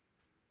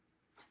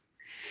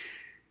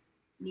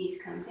 Knees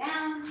come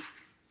down,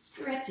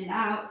 stretch it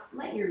out,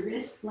 let your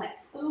wrists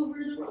flex over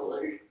the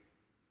roller,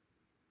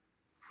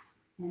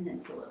 and then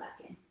pull it back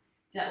in.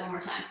 Do that 1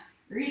 more time.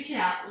 Reach it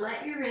out,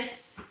 let your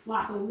wrists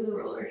flop over the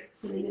roller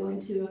so they go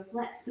into a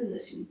flex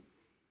position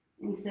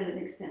instead of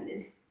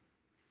extended.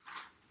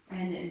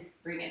 And then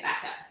bring it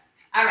back up.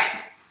 All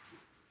right.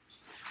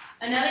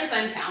 Another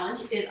fun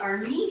challenge is our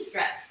knee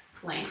stretch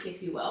plank,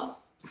 if you will.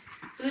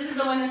 So this is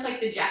the one that's like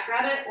the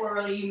jackrabbit,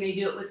 or you may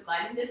do it with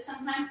gliding disc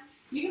sometime.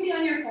 You can be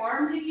on your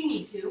forearms if you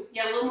need to.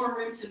 You have a little more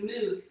room to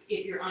move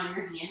if you're on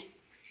your hands.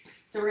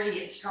 So we're going to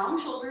get strong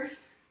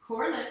shoulders,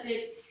 core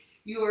lifted.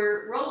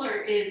 Your roller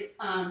is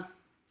a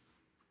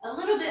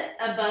little bit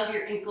above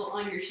your ankle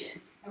on your shin.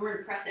 And we're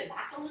going to press it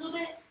back a little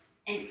bit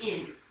and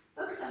in.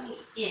 Focus on the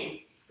in.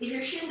 If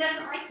your shin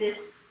doesn't like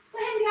this, go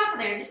ahead and get off of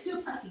there. Just do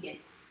a plank again.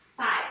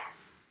 5.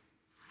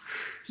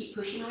 Keep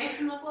pushing away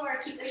from the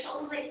floor. Keep the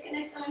shoulder blades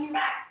connected on your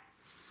back.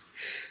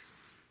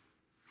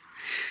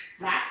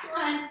 Last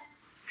one.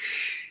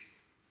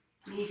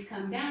 Knees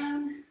come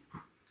down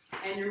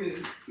and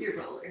remove your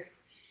roller.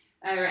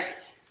 All right.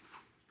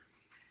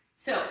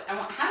 So I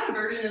have a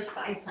version of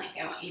side plank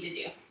I want you to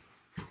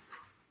do.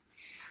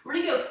 We're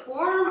gonna go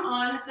forearm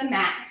on the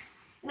mat,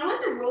 and I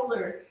want the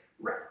roller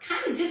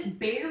kind of just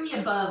barely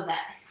above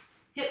that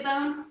hip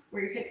bone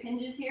where your hip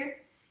hinges here.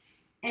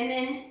 And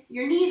then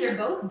your knees are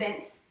both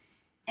bent.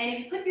 And if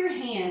you put your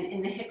hand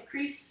in the hip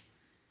crease,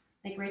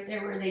 like right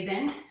there where they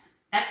bend,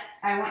 that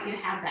I want you to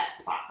have that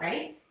spot,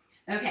 right?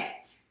 Okay,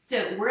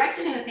 so we're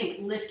actually gonna think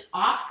lift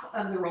off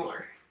of the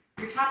roller.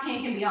 Your top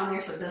hand can be on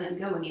there so it doesn't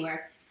go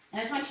anywhere. And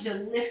I just want you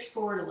to lift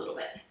forward a little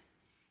bit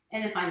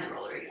and then find the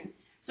roller again.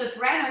 So it's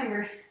right on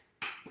your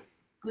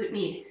glute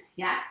med,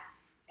 yeah?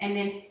 And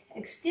then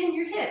extend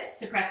your hips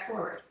to press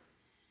forward.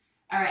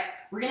 All right,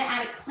 we're gonna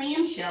add a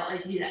clamshell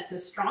as you do that. So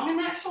strong in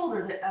that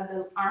shoulder of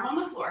the arm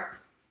on the floor.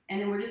 And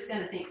then we're just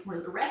gonna think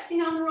we're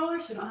resting on the roller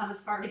so we don't have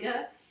as far to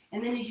go.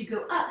 And then as you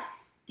go up,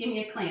 give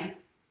me a clam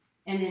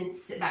and then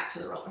sit back to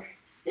the roller.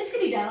 This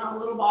could be done on a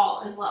little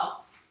ball as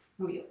well.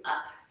 And we go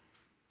up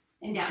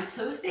and down,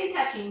 toes stay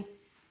touching,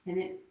 and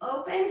then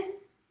open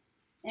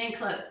and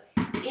close.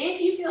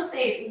 If you feel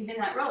safe leaving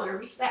that roller,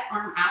 reach that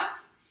arm out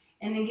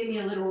and then give me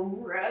a little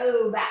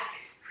row back.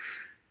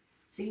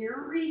 So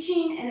you're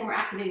reaching and then we're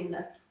activating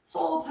the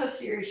whole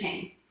posterior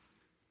chain.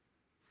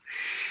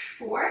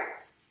 4,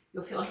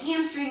 you'll feel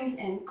hamstrings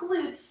and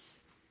glutes,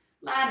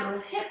 lateral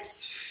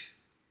hips.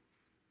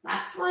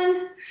 Last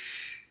one,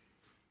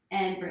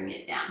 and bring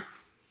it down.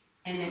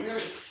 And then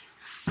release.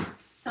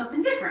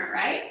 Something different,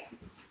 right?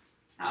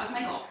 That was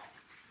my goal.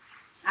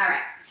 All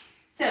right,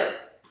 so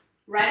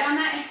right on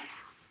that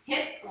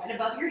hip, right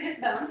above your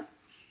hip bone,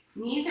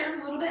 knees are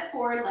a little bit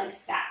forward, legs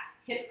stacked,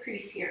 hip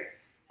crease here.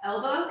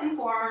 Elbow and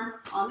forearm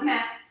on the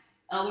mat,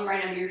 elbow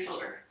right under your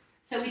shoulder.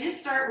 So we just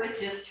start with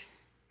just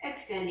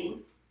extending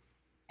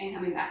and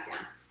coming back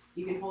down.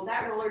 You can hold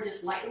that roller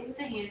just lightly with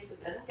the hands so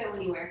it doesn't go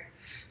anywhere.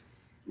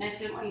 And I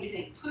just want you to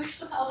think, push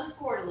the pelvis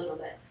forward a little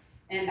bit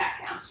and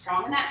back down,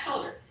 strong in that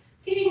shoulder.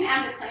 See if you can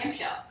add the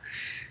clamshell.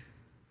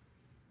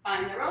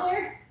 Find the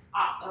roller,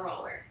 off the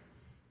roller.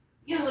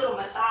 Get a little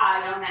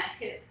massage on that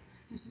hip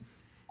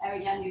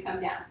every time you come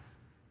down.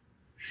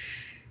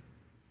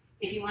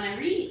 If you want to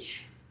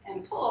reach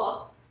and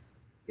pull,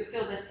 you'll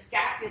feel the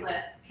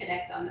scapula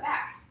connect on the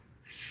back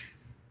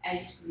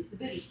as you squeeze the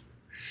booty.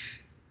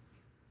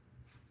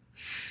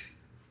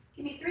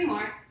 Give me 3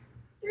 more.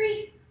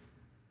 3,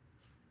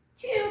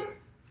 2,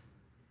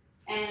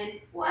 and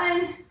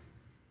 1,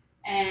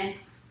 and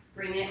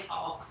bring it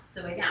all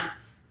the way down.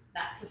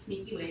 That's a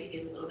sneaky way to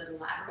get a little bit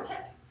of lateral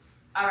hip.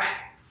 All right.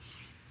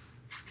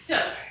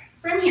 So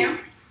from here,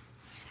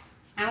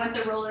 I want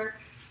the roller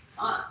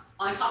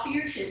on top of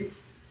your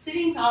shins,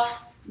 sitting tall.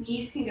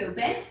 Knees can go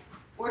bent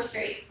or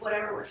straight,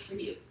 whatever works for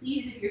you.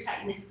 Please, if you're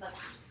tight in the hip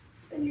flexor,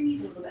 bend your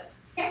knees a little bit.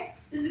 Okay?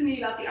 This is gonna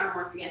be about the arm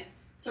work again.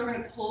 So we're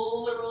gonna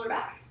pull the roller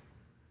back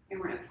and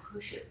we're gonna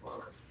push it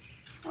forward.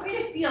 I want you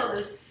to feel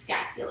those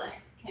scapula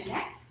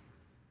connect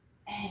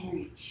and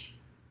reach.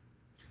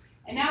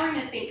 And now we're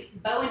gonna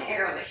think bow and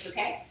arrow-ish,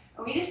 okay?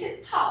 I want you to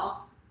sit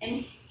tall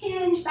and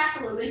hinge back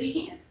a little bit if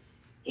you can.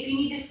 If you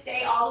need to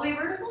stay all the way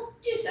vertical,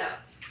 do so.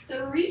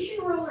 So reach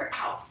your roller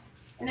out,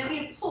 and then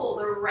we're gonna pull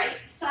the right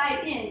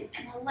side in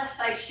and the left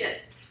side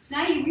shifts. So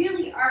now you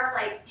really are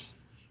like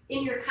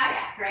in your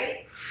kayak,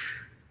 right?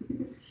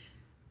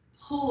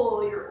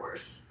 Pull your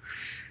oars.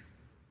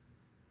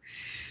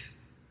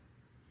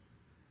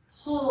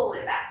 Pull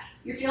it back.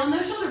 You're feeling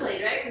those shoulder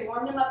blades, right? We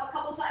warmed them up a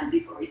couple times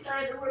before we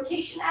started the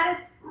rotation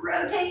added.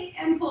 Rotate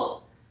and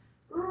pull.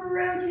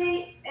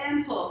 Rotate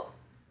and pull.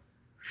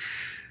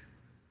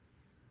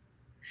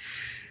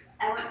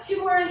 I want 2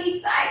 more on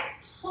each side.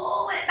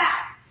 Pull it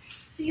back.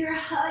 So you're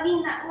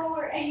hugging that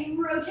roller and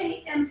you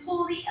rotate and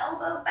pull the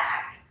elbow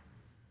back.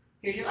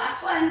 Here's your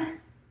last one.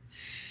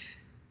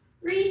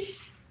 Reach,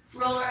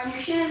 roller on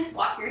your shins,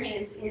 walk your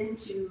hands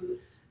into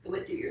the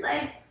width of your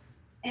legs,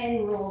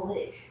 and roll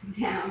it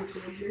down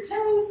towards your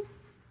toes.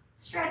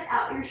 Stretch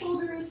out your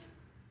shoulders,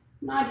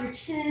 nod your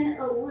chin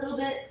a little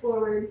bit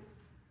forward,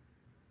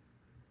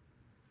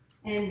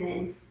 and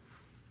then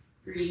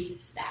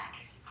re-stack.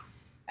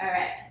 All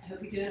right, I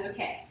hope you're doing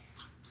okay.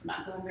 I'm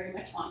not going very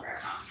much longer, I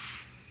promise.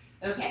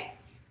 Okay,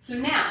 so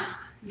now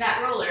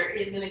that roller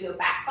is gonna go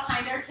back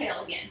behind our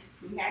tail again,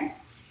 okay?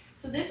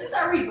 So this is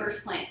our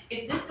reverse plank.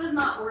 If this does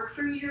not work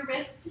for your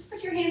wrist, just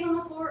put your hands on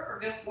the floor or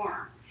go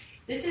forearms.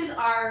 This is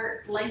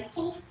our leg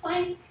pull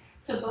plank,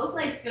 so both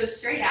legs go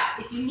straight out.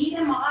 If you need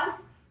a mod,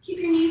 keep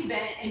your knees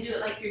bent and do it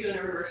like you're doing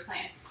a reverse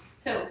plank.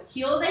 So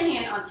heel of the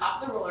hand on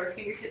top of the roller,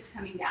 fingertips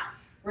coming down.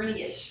 We're gonna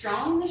get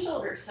strong in the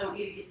shoulders, so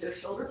you get those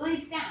shoulder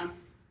blades down.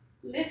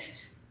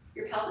 Lift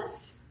your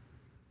pelvis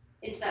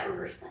into that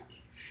reverse plank.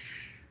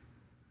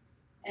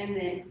 And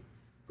then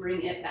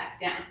bring it back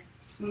down,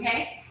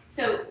 okay?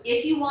 So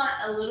if you want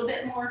a little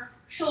bit more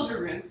shoulder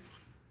room,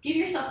 give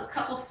yourself a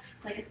couple,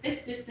 like a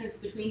fist distance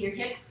between your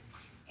hips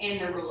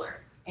and the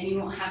roller, and you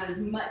won't have as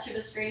much of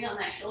a strain on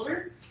that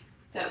shoulder.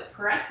 So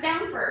press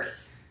down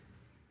first,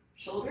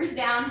 shoulders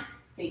down,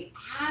 think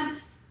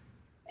abs,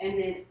 and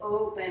then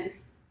open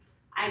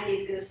eye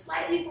gaze goes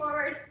slightly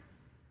forward.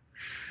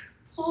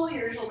 Pull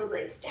your shoulder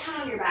blades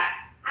down on your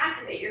back,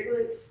 activate your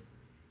glutes,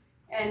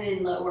 and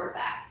then lower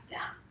back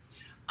down.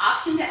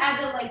 Option to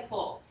add the leg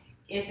pull.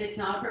 If it's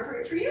not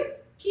appropriate for you,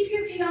 keep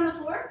your feet on the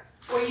floor,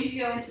 or you can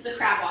go into the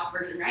crab walk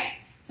version, right?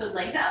 So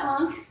legs out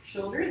long,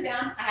 shoulders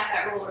down. I have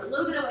that roller a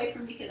little bit away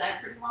from me because I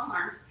have pretty long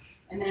arms.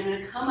 And then I'm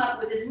gonna come up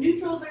with as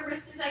neutral of the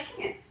wrist as I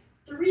can.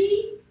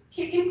 3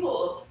 kick and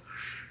pulls.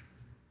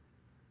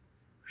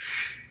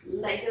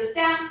 Leg goes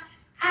down,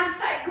 abs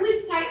tight,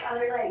 glutes tight,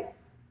 other leg.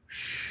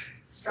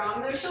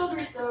 Strong those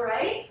shoulders still,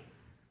 right?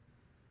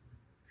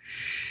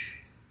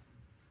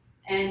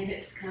 And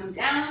hips come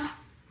down.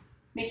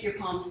 Make your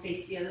palms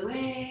face the other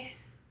way.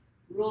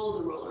 Roll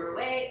the roller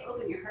away.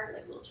 Open your heart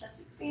like a little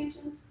chest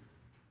expansion.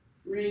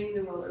 Bring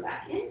the roller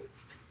back in.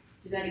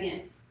 Do that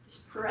again.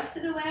 Just press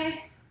it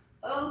away.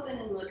 Open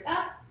and look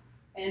up.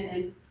 And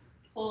then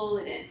pull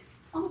it in.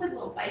 Almost like a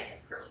little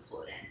bicep curl and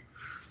pull it in.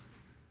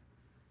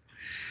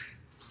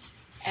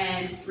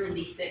 And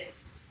release it.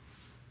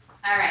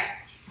 All right.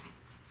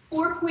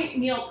 4-point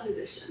kneel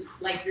position,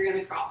 like you're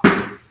gonna crawl.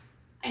 I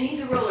need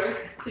the roller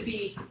to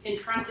be in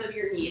front of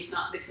your knees,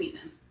 not between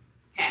them.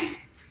 Okay?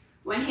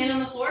 One hand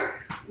on the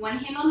floor, one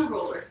hand on the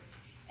roller.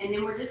 And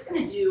then we're just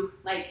gonna do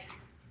like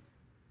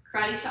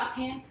karate chop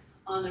hand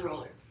on the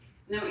roller.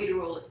 And then I want you to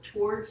roll it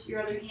towards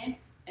your other hand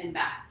and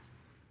back.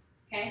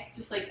 Okay?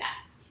 Just like that.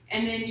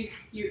 And then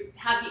you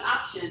have the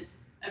option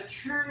of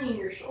turning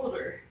your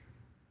shoulder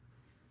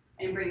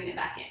and bringing it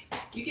back in.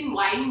 You can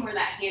widen where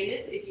that hand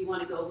is if you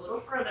want to go a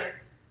little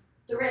further.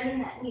 Threading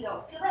that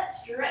needle. Feel that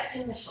stretch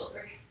in the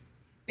shoulder.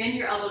 Bend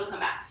your elbow to come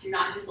back so you're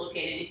not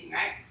dislocating anything,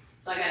 right?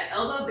 So I got an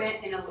elbow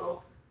bent and a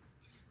little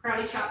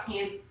karate chop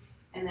hand,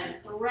 and then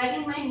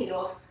threading my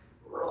needle,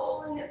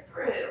 rolling it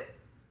through.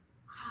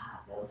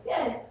 Ah, feels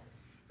good.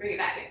 Bring it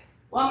back in.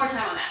 One more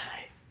time on that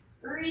side.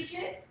 Reach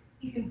it.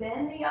 You can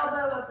bend the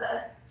elbow of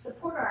the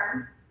support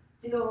arm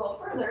to go a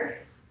little further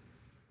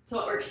to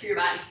what works for your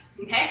body,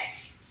 okay?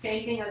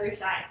 Same thing other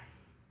side.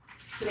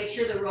 So make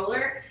sure the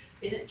roller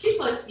isn't too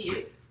close to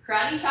you.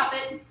 Karate chop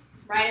it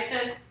right at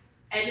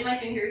the edge of my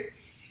fingers,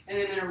 and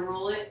then I'm gonna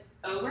roll it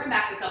over and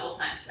back a couple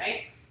times,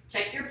 right?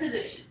 Check your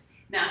position.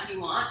 Now, if you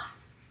want,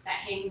 that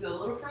hand can go a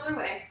little further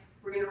away.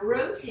 We're gonna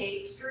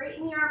rotate,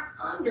 straighten the arm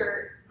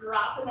under,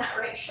 dropping that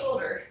right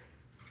shoulder,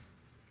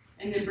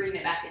 and then bring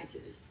it back into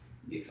just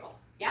neutral.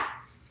 Yeah?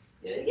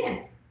 Do it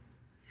again.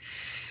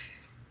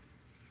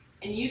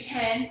 And you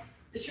can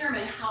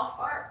determine how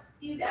far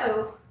you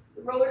go.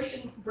 The roller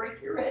shouldn't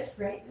break your wrist,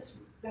 right? Just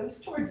goes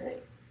towards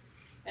it.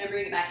 And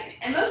bring it back in.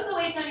 And most of the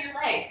weight's on your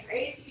legs,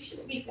 right? So you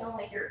shouldn't be feeling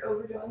like you're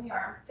overdoing the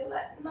arm. Feel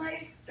that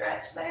nice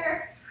stretch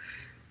there.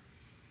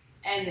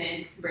 And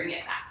then bring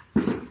it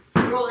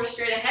back. Roller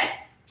straight ahead.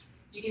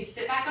 You can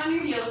sit back on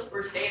your heels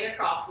or stay in a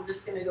crawl. We're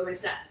just gonna go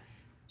into that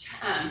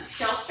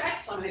shell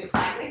stretch. So I'm gonna go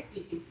sideways so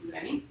you can see what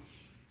I mean.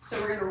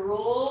 So we're gonna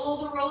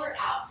roll the roller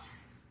out.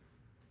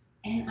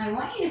 And I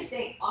want you to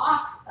stay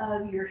off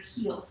of your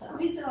heels. So I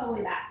want you to sit all the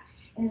way back.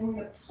 And then we're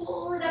gonna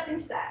pull it up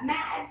into that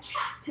mad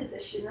cat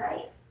position,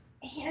 right?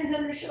 Hands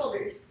under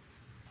shoulders.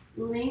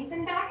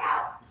 Lengthen back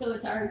out. So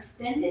it's our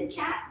extended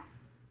cat.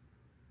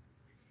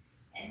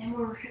 And then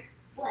we're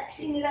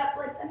flexing it up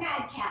like the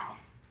mad cat.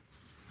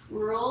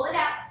 Roll it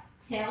out,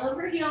 tail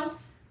over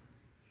heels.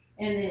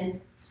 And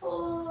then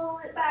pull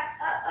it back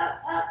up,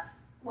 up, up.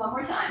 One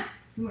more time.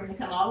 And we're gonna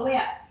come all the way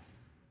up.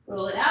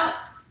 Roll it out,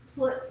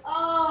 pull it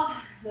all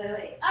the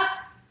way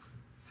up.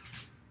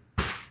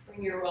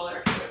 Bring your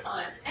roller so it's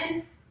on its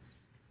end.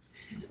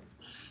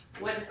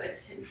 One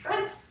foot in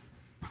front.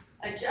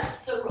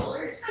 Adjust the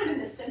roller. It's kind of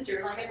in the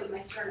center, like I put my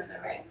sternum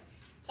there, right?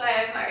 So I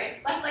have my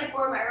left leg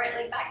forward, my right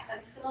leg back. I'm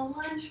just gonna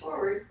lunge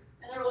forward,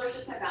 and the roller's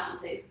just my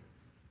balance aid.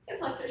 Hip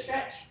flexor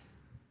stretch.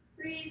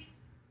 Breathe.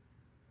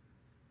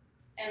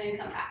 And then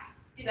come back.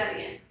 Do that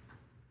again.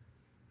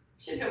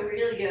 Should feel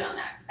really good on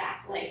that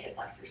back leg hip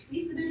flexor.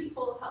 Squeeze the booty,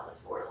 pull the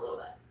pelvis forward a little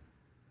bit.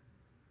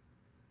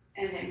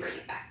 And then bring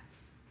it back.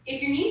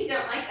 If your knees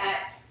don't like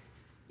that,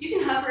 you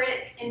can hover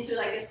it into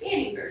like a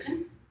standing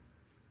version.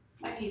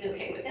 My knee's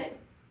okay with it.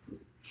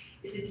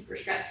 It's a deeper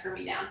stretch for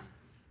me down.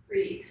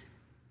 Breathe.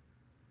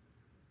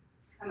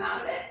 Come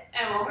out of it.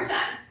 And one more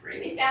time.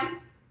 Bring it down.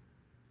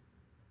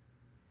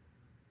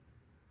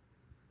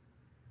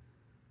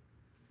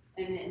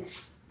 And then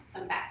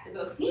come back to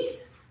both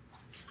knees.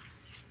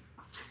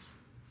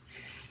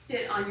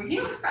 Sit on your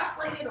heels,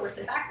 cross-legged, or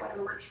sit back,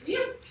 whatever works for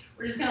you.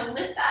 We're just gonna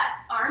lift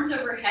that arms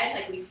overhead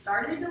like we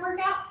started the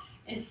workout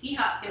and see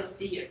how it feels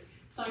to you.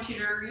 So I want you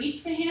to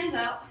reach the hands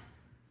out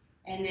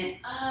and then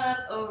up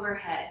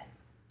overhead.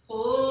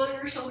 Pull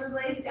your shoulder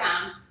blades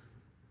down,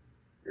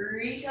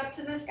 reach up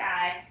to the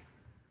sky,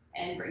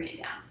 and bring it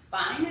down.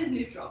 Spine is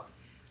neutral.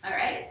 All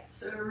right,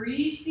 so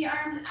reach the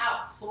arms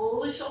out,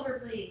 pull the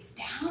shoulder blades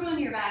down on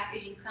your back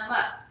as you come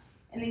up.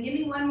 And then give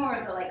me one more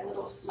of the like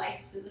little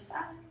slice to the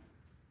side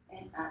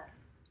and up,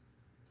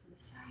 to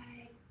the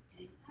side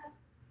and up,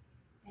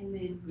 and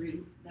then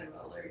bring the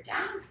roller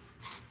down.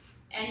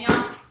 And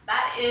y'all,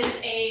 that is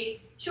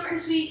a short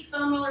and sweet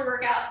foam roller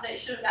workout that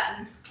should have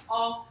gotten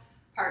all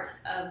parts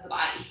of the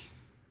body.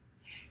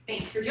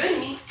 Thanks for joining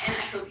me, and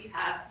I hope you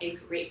have a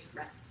great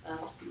rest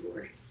of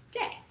your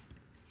day.